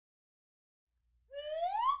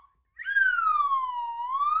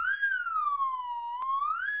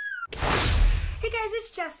Hey guys,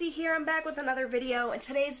 it's Jessie here. I'm back with another video, and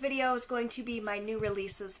today's video is going to be my new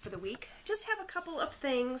releases for the week. Just have a couple of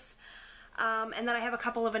things, and then I have a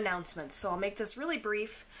couple of announcements, so I'll make this really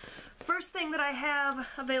brief. First thing that I have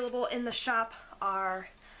available in the shop are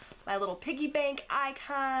my little piggy bank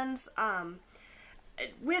icons.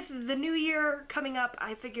 With the new year coming up,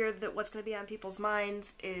 I figured that what's going to be on people's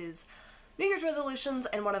minds is New Year's resolutions,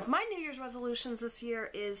 and one of my New Year's resolutions this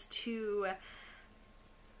year is to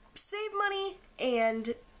save money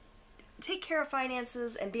and take care of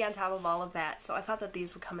finances and be on top of all of that. So I thought that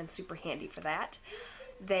these would come in super handy for that.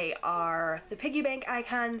 They are the piggy bank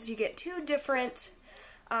icons. You get two different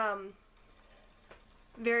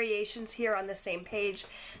variations here on the same page.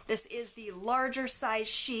 This is the larger size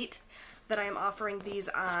sheet that I am offering these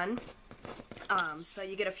on. So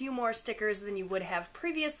you get a few more stickers than you would have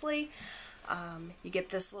previously. You get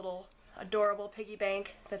this little adorable piggy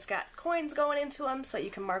bank that's got coins going into them, so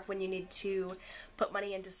you can mark when you need to put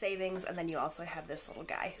money into savings, and then you also have this little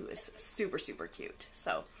guy who is super cute.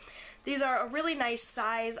 So these are a really nice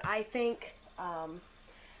size, I think.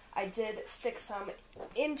 I did stick some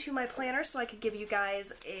into my planner so I could give you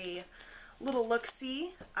guys a little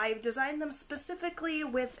look-see. I designed them specifically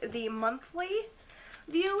with the monthly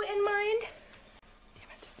view in mind.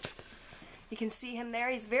 You can see him there.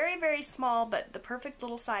 He's very small, but the perfect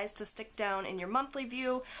little size to stick down in your monthly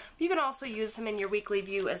view. You can also use him in your weekly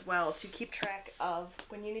view as well to keep track of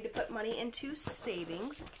when you need to put money into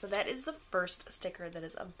savings. So that is the first sticker that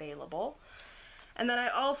is available. And then I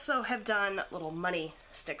also have done little money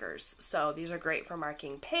stickers. So these are great for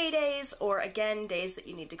marking paydays, or again, days that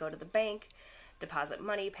you need to go to the bank, deposit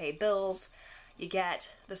money, pay bills. You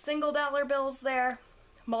get the single dollar bills there,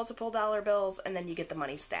 multiple dollar bills, and then you get the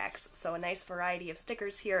money stacks. So a nice variety of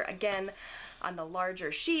stickers here, again on the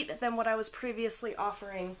larger sheet than what I was previously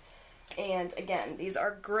offering. And again, these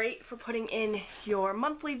are great for putting in your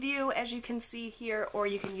monthly view, as you can see here, or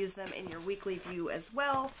you can use them in your weekly view as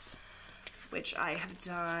well, which I have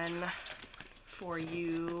done for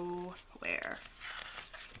you where?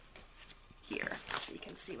 Here, so you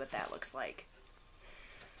can see what that looks like.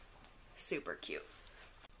 Super cute.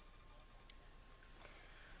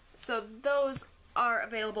 So those are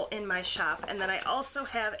available in my shop, and then I also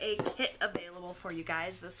have a kit available for you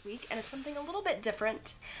guys this week, and it's something a little bit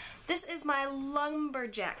different. This is my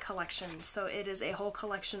lumberjack collection, so it is a whole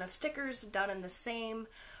collection of stickers done in the same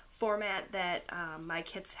format that my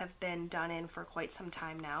kits have been done in for quite some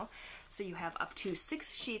time now. So you have up to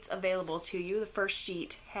 6 sheets available to you. The first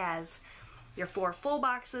sheet has your 4 full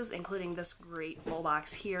boxes, including this great full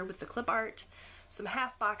box here with the clip art, some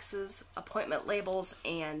half boxes, appointment labels,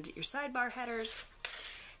 and your sidebar headers.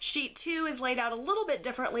 Sheet 2 is laid out a little bit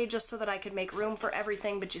differently just so that I could make room for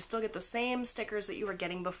everything, but you still get the same stickers that you were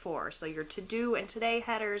getting before. So your to-do and today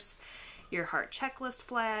headers, your heart checklist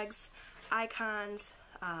flags, icons,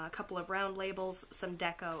 a couple of round labels, some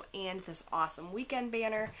deco, and this awesome weekend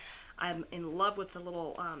banner. I'm in love with the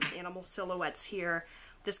little animal silhouettes here.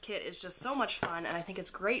 This kit is just so much fun, and I think it's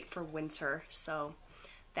great for winter. So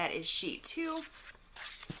that is sheet 2.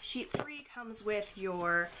 Sheet 3 comes with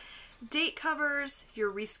your date covers, your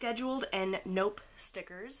rescheduled and nope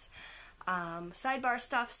stickers, sidebar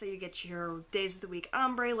stuff, so you get your days of the week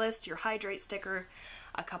ombre list, your hydrate sticker,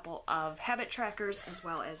 a couple of habit trackers, as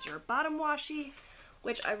well as your bottom washi,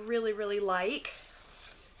 which I really like.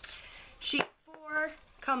 Sheet 4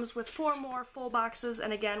 comes with 4 more full boxes,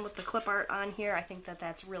 and again with the clip art on here, I think that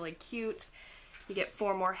that's really cute. You get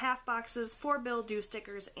 4 more half boxes, 4 bill due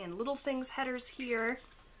stickers, and little things headers here.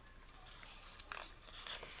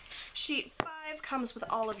 Sheet 5 comes with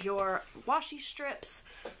all of your washi strips,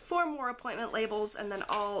 4 more appointment labels, and then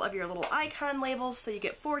all of your little icon labels. So you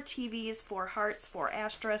get 4 TVs, 4 hearts, 4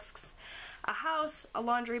 asterisks, a house, a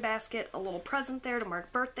laundry basket, a little present there to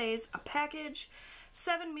mark birthdays, a package,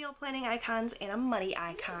 7 meal planning icons, and a money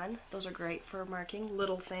icon. Those are great for marking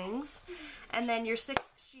little things. And then your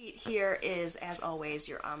 6th sheet here is, as always,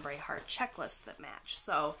 your ombre heart checklists that match.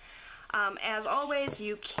 So as always,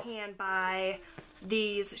 you can buy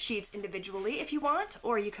these sheets individually if you want,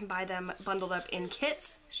 or you can buy them bundled up in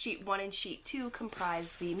kits. Sheet 1 and sheet 2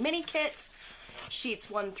 comprise the mini kit. Sheets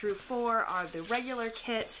 1 through 4 are the regular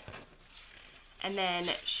kit. And then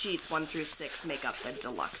sheets 1 through 6 make up the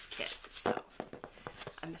deluxe kit. So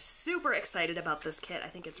I'm super excited about this kit. I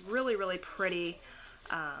think it's really pretty,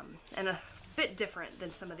 and a bit different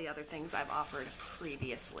than some of the other things I've offered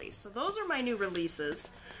previously. So those are my new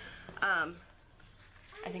releases.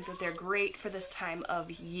 I think that they're great for this time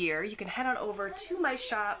of year. You can head on over to my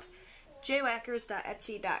shop,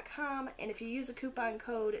 jwhackers.etsy.com, and if you use a coupon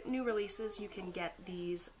code new releases, you can get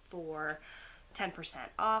these for 10%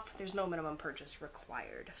 off. There's no minimum purchase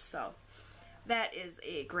required. So that is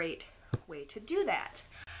a great way to do that.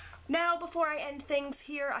 Now, before I end things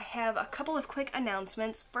here, I have a couple of quick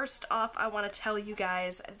announcements. First off, I want to tell you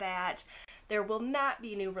guys that there will not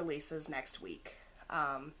be new releases next week.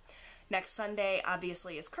 Next Sunday,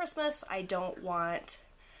 obviously, is Christmas. I don't want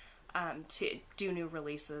to do new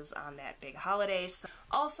releases on that big holiday.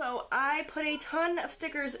 Also, I put a ton of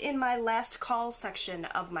stickers in my last call section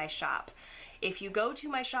of my shop. If you go to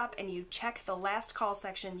my shop and you check the last call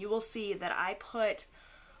section, you will see that I put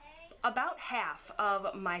about half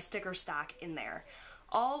of my sticker stock in there.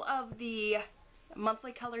 All of the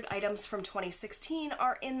monthly colored items from 2016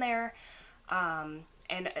 are in there,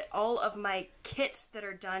 and all of my kits that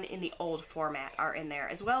are done in the old format are in there,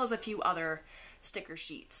 as well as a few other sticker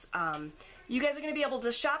sheets. You guys are going to be able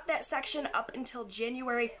to shop that section up until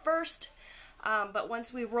January 1st, but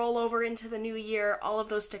once we roll over into the new year, all of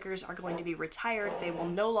those stickers are going to be retired. They will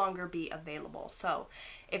no longer be available. So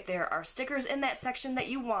if there are stickers in that section that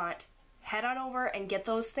you want, head on over and get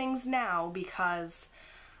those things now, because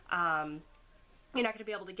you're not going to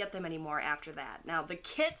be able to get them anymore after that. Now, the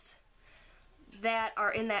kits that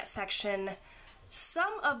are in that section,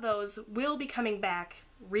 some of those will be coming back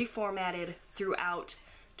reformatted throughout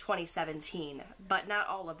 2017, but not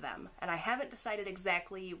all of them. And I haven't decided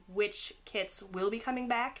exactly which kits will be coming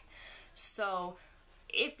back. So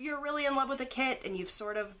if you're really in love with a kit and you've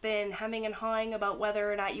sort of been hemming and hawing about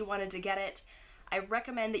whether or not you wanted to get it, I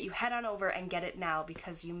recommend that you head on over and get it now,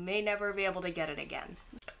 because you may never be able to get it again.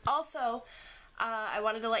 Also, I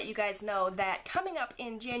wanted to let you guys know that coming up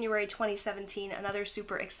in January 2017, another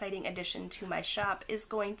super exciting addition to my shop is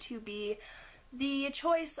going to be the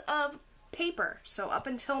choice of paper. So up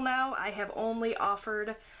until now, I have only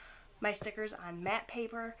offered my stickers on matte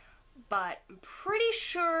paper, but I'm pretty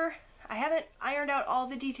sure, I haven't ironed out all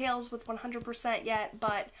the details with 100% yet,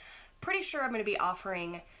 but pretty sure I'm going to be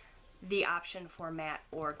offering the option for matte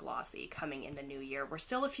or glossy coming in the new year. We're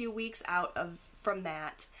still a few weeks out from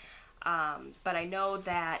that, but I know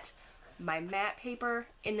that my matte paper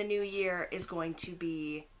in the new year is going to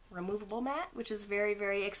be removable matte, which is very,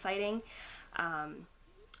 very exciting.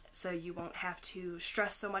 So you won't have to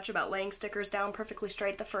stress so much about laying stickers down perfectly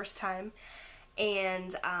straight the first time.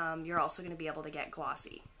 And you're also going to be able to get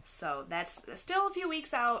glossy. So that's still a few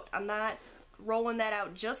weeks out. I'm not rolling that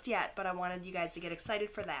out just yet, but I wanted you guys to get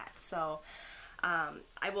excited for that. So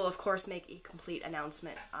I will, of course, make a complete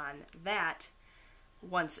announcement on that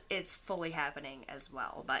once it's fully happening as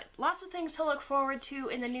well. But lots of things to look forward to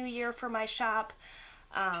in the new year for my shop.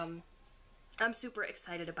 I'm super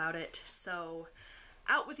excited about it. So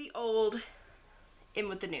out with the old, in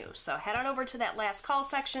with the new. So head on over to that last call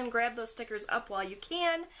section, grab those stickers up while you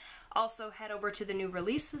can. Also head over to the new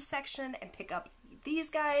releases section and pick up these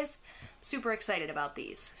guys. Super excited about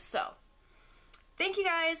these. So thank you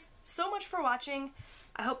guys so much for watching.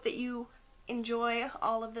 I hope that you enjoy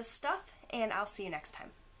all of this stuff, and I'll see you next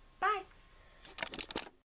time.